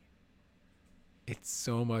crazy. It's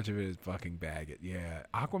so much of it is fucking baggage. Yeah,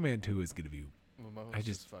 Aquaman 2 is gonna be. Momoa's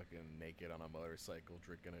just fucking naked on a motorcycle,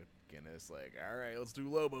 drinking a Guinness. Like, all right, let's do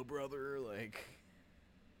Lobo, brother. Like,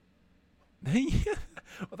 yeah.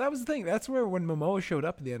 Well, that was the thing. That's where when Momoa showed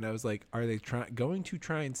up at the end, I was like, are they going to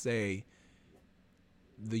try and say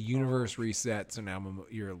the universe resets, and now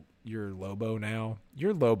you're Lobo now?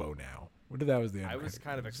 You're Lobo now. What if that was the end? I was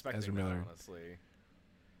kind of expecting that, honestly.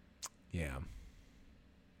 Yeah.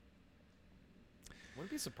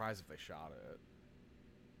 Wouldn't be surprised if they shot it.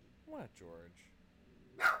 What,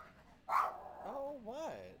 George? Oh,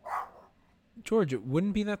 what? George, it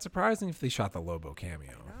wouldn't be that surprising if they shot the Lobo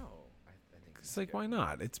cameo. No, I think it's like, why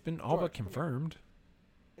not? It's been all but confirmed.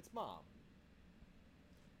 It's Mom.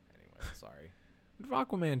 Anyway, sorry. If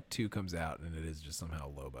Aquaman 2 comes out and it is just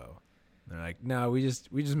somehow Lobo, they're like, no, we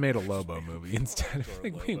just made a Lobo movie instead.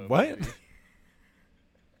 Like, wait, what?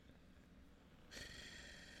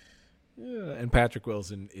 Yeah, and Patrick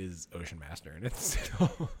Wilson is Ocean Master, and it's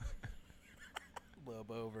still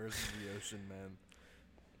Lobo versus the Ocean Men.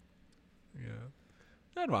 Yeah,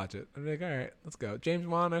 I'd watch it. I'd be like, all right, let's go. James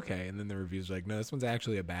Wan, okay, and then the reviews are like, no, this one's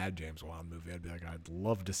actually a bad James Wan movie. I'd be like, I'd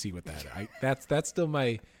love to see what that. That's still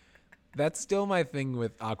my thing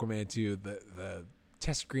with Aquaman 2. The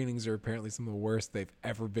test screenings are apparently some of the worst they've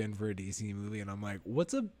ever been for a DC movie, and I'm like,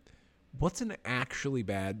 what's what's an actually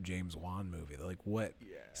bad James Wan movie? Like what?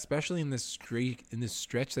 Yeah. Especially in this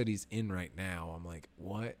stretch that he's in right now. I'm like,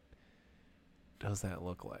 what does that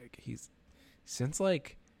look like? He's since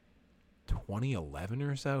like 2011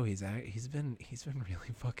 or so. He's been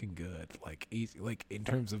really fucking good. Like he's like in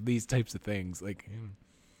terms of these types of things. Like,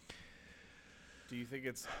 do you think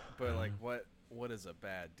it's? But like, what is a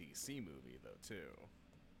bad DC movie though? Too.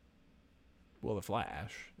 Well, The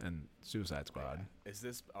Flash and Suicide Squad. Yeah. Is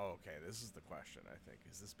this? Oh, okay. This is the question. I think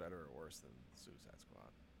is this better or worse than Suicide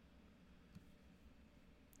Squad?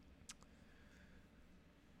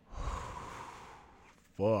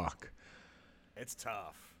 Fuck. It's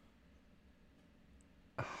tough.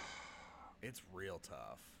 It's real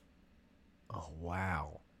tough. Oh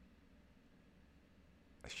wow.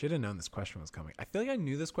 I should have known this question was coming. I feel like I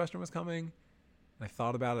knew this question was coming. I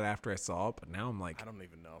thought about it after I saw it, but now I'm like... I don't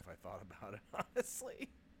even know if I thought about it, honestly.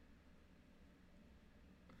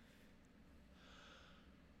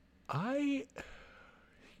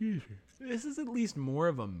 This is at least more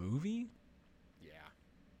of a movie. Yeah.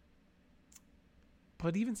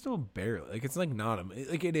 But even still, barely. Like, it's like not a...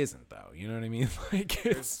 Like, it isn't, though. You know what I mean? Like,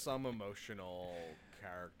 there's some emotional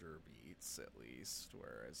character beats, at least,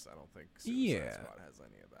 whereas I don't think Suicide Squad has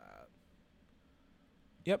any of that.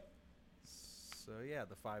 Yep. So, yeah,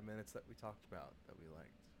 the 5 minutes that we talked about that we liked.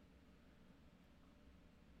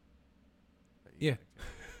 Yeah.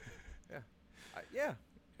 Yeah.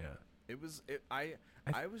 Yeah. It was... I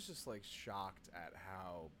was just, like, shocked at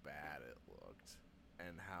how bad it looked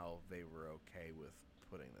and how they were okay with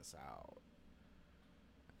putting this out.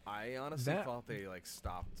 I honestly thought they, like,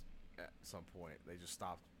 stopped at some point. They just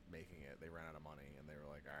stopped making it. They ran out of money, and they were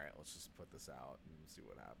like, all right, let's just put this out and see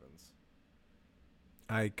what happens.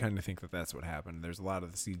 I kind of think that that's what happened. There's a lot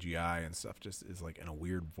of the CGI and stuff just is like in a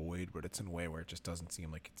weird void, but it's in a way where it just doesn't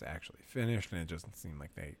seem like it's actually finished, and it doesn't seem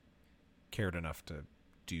like they cared enough to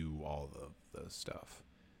do all the stuff.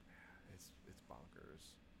 It's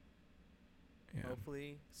bonkers. Yeah.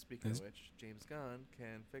 Hopefully, speaking of which, James Gunn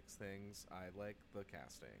can fix things. I like the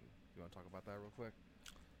casting. You want to talk about that real quick?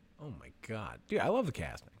 Oh my god, dude, I love the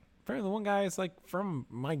casting. Apparently, the one guy is like from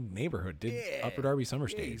my neighborhood. Did Upper Darby Summer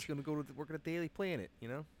Stage. He's gonna go to work at a Daily Planet. You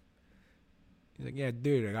know. He's like, yeah,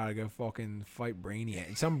 dude, I gotta go fucking fight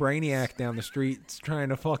Brainiac. Some Brainiac down the street's trying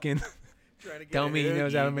to fucking tell me he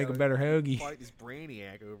knows how to make a better hoagie. Fight this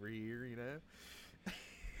Brainiac over here, you know.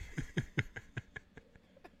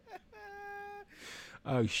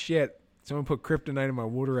 Oh shit! Someone put kryptonite in my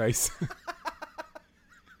water ice.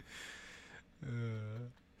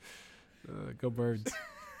 Go Birds.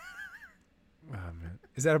 Oh, man.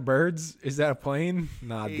 Is that a Birds? Is that a plane?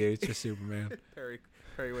 Nah, dude, it's just Superman. Perry,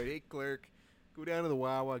 wait, hey clerk, go down to the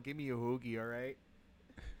Wawa, give me a hoagie, all right?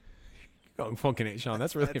 You're going fucking Sean.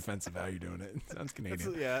 That's really offensive how you're doing it. Sounds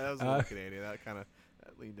Canadian. That was a little Canadian. That kind of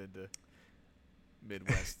leaned into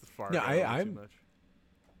Midwest far. No, too much.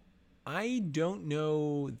 I don't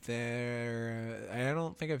know I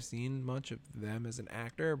don't think I've seen much of them as an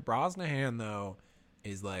actor. Brosnahan, though,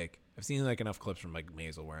 is like, I've seen like enough clips from like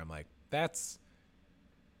Maisel where I'm like, that's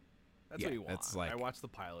what you want. That's like, I watched the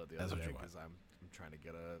pilot the other day because I'm trying to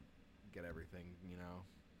get everything, you know,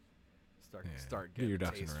 start getting a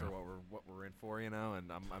taste for what we're in for, you know,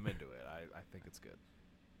 and I'm into it. I think it's good.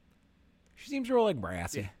 She seems real like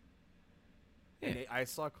brassy. Yeah. And I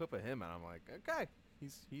saw a clip of him and I'm like, okay,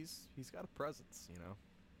 he's got a presence, you know.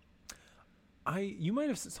 You might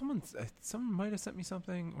have someone might have sent me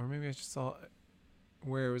something, or maybe I just saw it,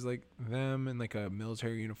 where it was like them in like a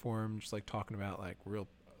military uniform, just like talking about like real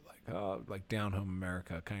like down home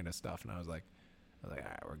America kind of stuff, and I was like, all right,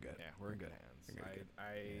 we're good. Yeah, we're in good hands.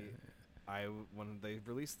 I when they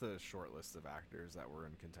released the short list of actors that were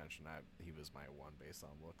in contention, he was my one based on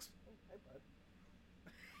looks. Oh, hi bud.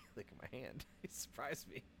 Look at my hand. He surprised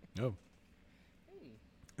me. Oh.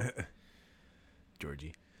 Hey.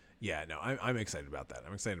 Georgie. Yeah, no, I'm excited about that.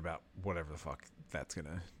 I'm excited about whatever the fuck that's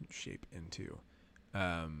gonna shape into.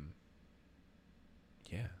 Yeah.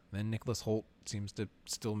 Then Nicholas Hoult seems to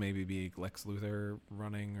still maybe be Lex Luthor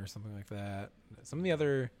running or something like that. Some of the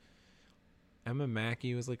other, Emma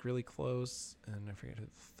Mackey was like really close, and I forget who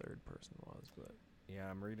the third person was, but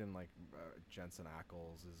yeah, I'm reading like Jensen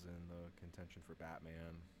Ackles is in the contention for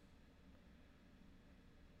Batman.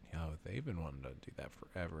 Yeah, they've been wanting to do that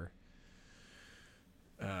forever.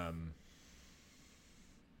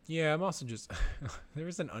 Yeah, I'm also just there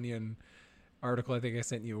was an Onion article I think I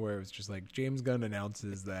sent you where it was just like James Gunn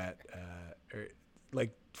announces that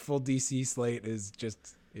like full DC slate is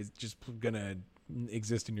just gonna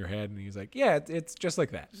exist in your head, and he's like, yeah, it's just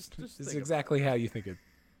like that. It's exactly how you think it.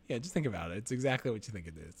 Yeah, just think about it. It's exactly what you think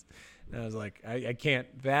it is. And I was like, I can't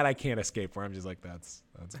escape where I'm just like, that's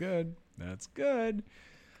good. That's good.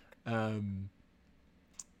 The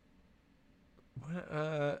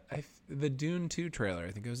Dune 2 trailer,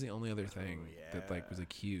 I think it was the only other thing that like was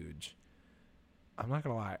like huge. I'm not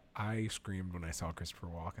gonna lie, I screamed when I saw Christopher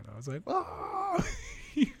Walken. I was like, oh!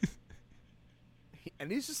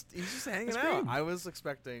 And he's just hanging out. I was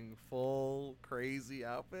expecting full crazy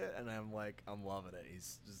outfit, and I'm loving it.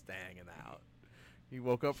 He's just hanging out. He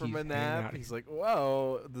woke up from a nap. He's like,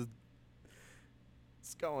 whoa,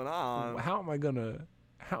 what's going on? How am I gonna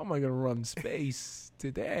run space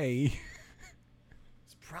today?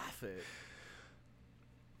 It's Prophet.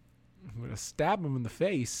 I'm gonna stab him in the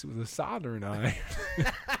face with a soldering iron.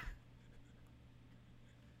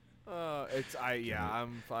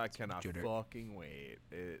 I cannot fucking wait.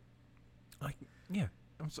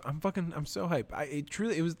 I'm so hyped.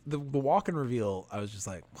 It was the Walken reveal. I was just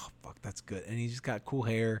like, oh, fuck, that's good. And he just got cool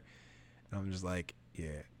hair, and I'm just like,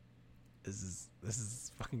 yeah, this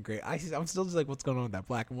is fucking great. I'm still just like, what's going on with that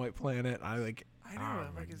black and white planet? I know.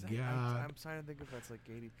 I'm trying to think if that's like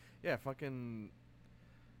 80. Yeah, fucking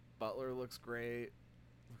Butler looks great.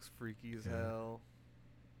 Looks freaky as hell.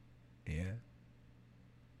 Yeah.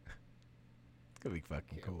 It's gonna be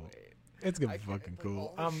fucking cool. Wait. It's gonna be fucking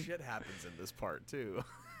cool. All the shit happens in this part too.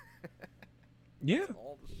 Yeah.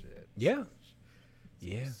 All the shit. Yeah.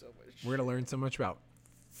 Yeah. So we're gonna learn so much about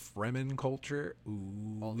Fremen culture.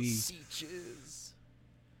 Ooh. All the Seaches.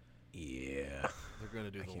 Yeah. They're gonna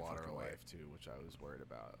do the water of life too, which I was worried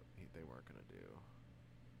about. They weren't gonna do.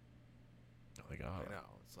 Oh my god. I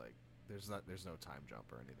know. It's like there's no time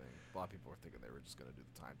jump or anything. A lot of people were thinking they were just gonna do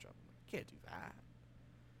the time jump. I'm like, you can't do that.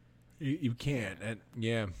 You can't, and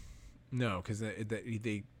no, because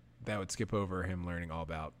that would skip over him learning all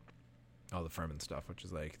about all the Fremen stuff, which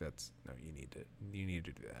is like you need to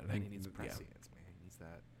do that. I think he needs prescience, man. He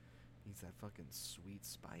needs that fucking sweet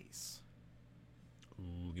spice.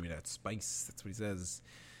 Ooh, give me that spice. That's what he says.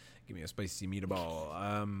 Give me a spicy meatball.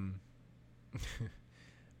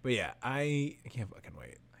 But yeah, I can't fucking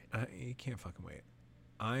wait. I can't fucking wait.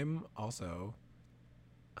 I'm out of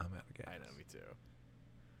gas. I know, me too.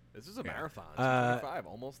 This is a marathon. 2:45,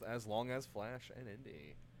 almost as long as Flash and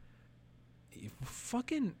Indy.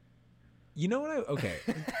 Fucking, you know what okay.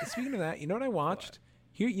 Speaking of that, you know what I watched?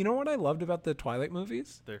 Here, you know what I loved about the Twilight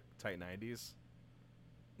movies? They're tight 90s.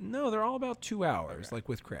 No, they're all about 2 hours, like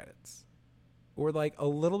with credits, or like a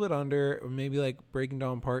little bit under, or maybe like Breaking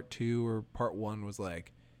Dawn Part 2 or Part 1 was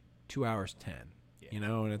like 2 hours 10. Yeah. You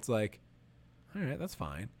know, and it's like, all right, that's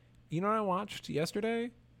fine. You know what I watched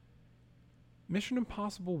yesterday? Mission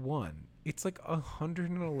Impossible 1. It's like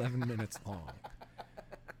 111 minutes long.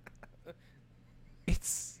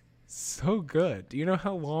 It's so good. Do you know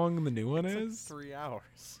how long the new one is? Like 3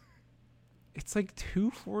 hours. It's like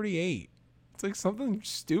 2:48. It's like something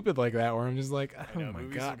stupid like that where I'm just like, oh my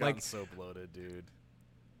god, like so bloated, dude.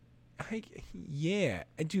 Yeah,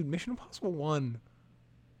 and dude, Mission Impossible 1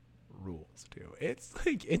 rules too. It's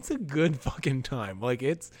like it's a good fucking time. Like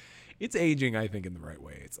it's aging, I think, in the right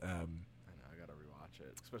way. It's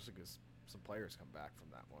especially because some players come back from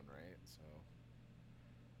that one, right? So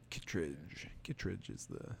Kittredge is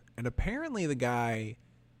and apparently the guy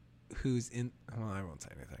who's in. Well, I won't say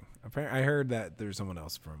anything. I heard that there's someone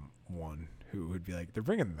else from 1 who would be like, they're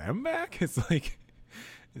bringing them back. It's like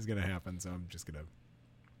it's gonna happen. So I'll just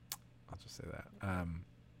say that.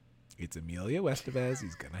 It's Emilio Estevez.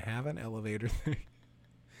 He's gonna have an elevator thing.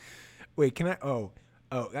 Wait, can I?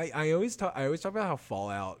 I always talk about how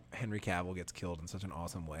Fallout Henry Cavill gets killed in such an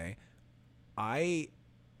awesome way. I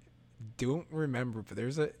don't remember, but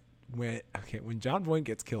when John Voight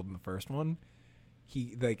gets killed in the first one,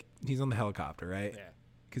 he's on the helicopter, right? Yeah.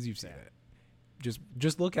 Because you've seen it.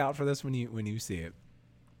 Just look out for this when you see it.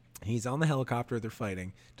 He's on the helicopter. They're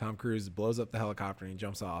fighting. Tom Cruise blows up the helicopter and he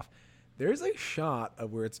jumps off. There's a shot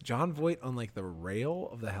of where it's John Voight on like the rail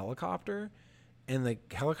of the helicopter. And the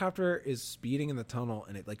helicopter is speeding in the tunnel,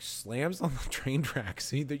 and it like slams on the train tracks.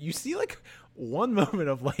 So you see like one moment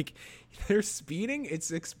of like they're speeding,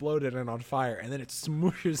 it's exploded and on fire, and then it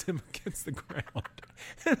smooshes him against the ground.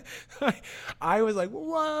 I was like,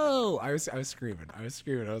 whoa! I was screaming. I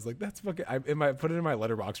was like, that's fucking. I put it in my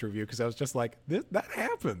Letterboxd review because I was just like, that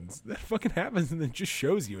happens. That fucking happens, and then just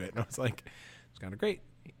shows you it. And I was like, it's kind of great.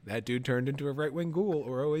 That dude turned into a right wing ghoul,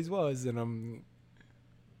 or always was, and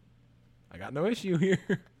I got no issue here.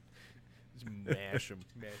 Just mash him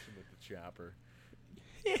with the chopper.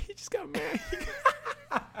 Yeah, he just got mad.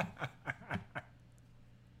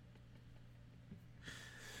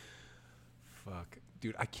 Fuck. fuck.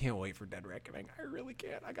 Dude, I can't wait for Dead Reckoning. I really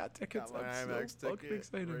can't. I got tickets. Got my I'm IMAX so fucking ticket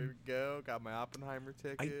excited. ready to go. Got my Oppenheimer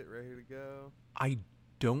ticket ready to go. I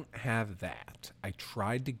don't have that. I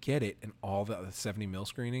tried to get it, and all the 70 mil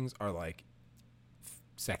screenings are like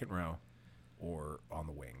second row or on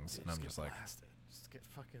the wings, and I'm just like, blasted. Just get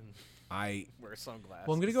fucking. Wear sunglasses.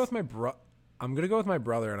 Well, I'm gonna go with my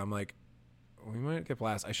brother, and I'm like, we might get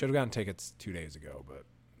blasted. I should have gotten tickets 2 days ago, but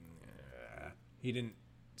he didn't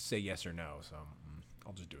say yes or no, so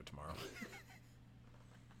I'll just do it tomorrow.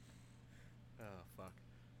 Oh fuck.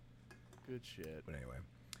 Good shit. But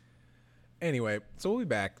anyway, so we'll be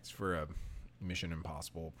back for a Mission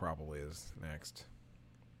Impossible. Probably is next.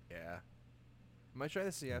 Yeah. I might try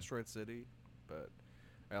to see Asteroid City, but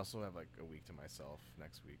I also have like a week to myself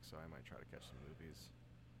next week, so I might try to catch some movies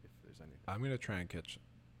if there's anything. I'm gonna try and catch.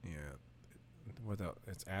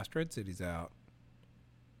 It's Asteroid City's out.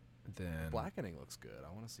 Then Blackening looks good.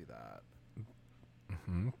 I want to see that.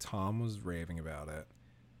 Tom was raving about it.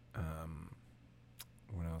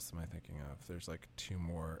 What else am I thinking of? There's like two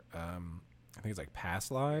more. I think it's like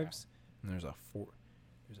Past Lives, and there's a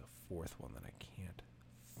fourth one that I can't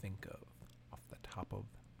think of off the top of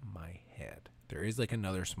my head. There is like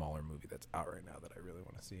another smaller movie that's out right now that I really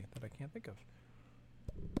want to see that I can't think of.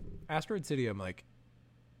 Asteroid City, I'm like,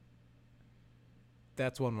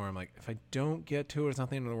 that's one where I'm like, if I don't get to it, it's not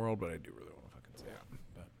the end of the world, but I do really want to fucking see it.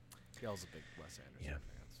 But Gail's a big Wes Anderson fan,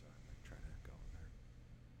 so I might try to go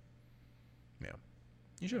in there. Yeah,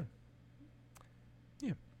 you should.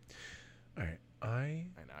 Yeah. All right, I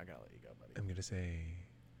know I gotta let you go, buddy. I'm gonna say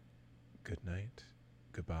good night,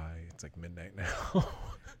 goodbye. It's like midnight now.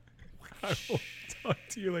 I will talk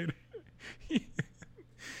to you later.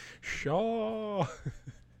 Shaw.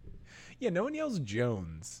 Yeah, no one yells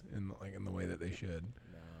Jones in the way that they should.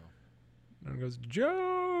 No one goes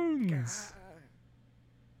Jones. God.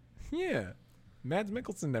 Yeah, Mads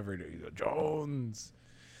Mikkelsen never do. He's a Jones.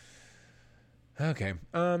 Okay.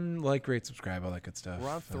 Like, rate, subscribe, all that good stuff. We're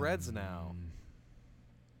on Threads now.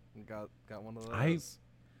 We got one of those.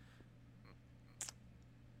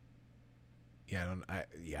 I don't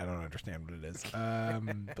understand what it is.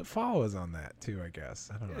 But follow us on that too, I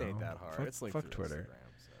guess. I don't know. It ain't that hard. It's linked fuck through Twitter.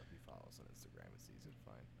 Instagram, so if you follow us on Instagram, it's easy to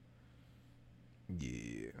find.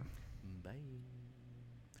 Yeah. Bye.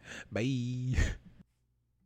 Bye.